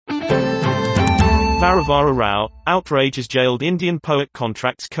Varavara Rao, outrage as jailed Indian poet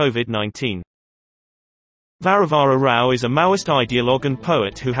contracts COVID-19. Varavara Rao is a Maoist ideologue and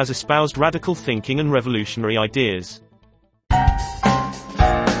poet who has espoused radical thinking and revolutionary ideas.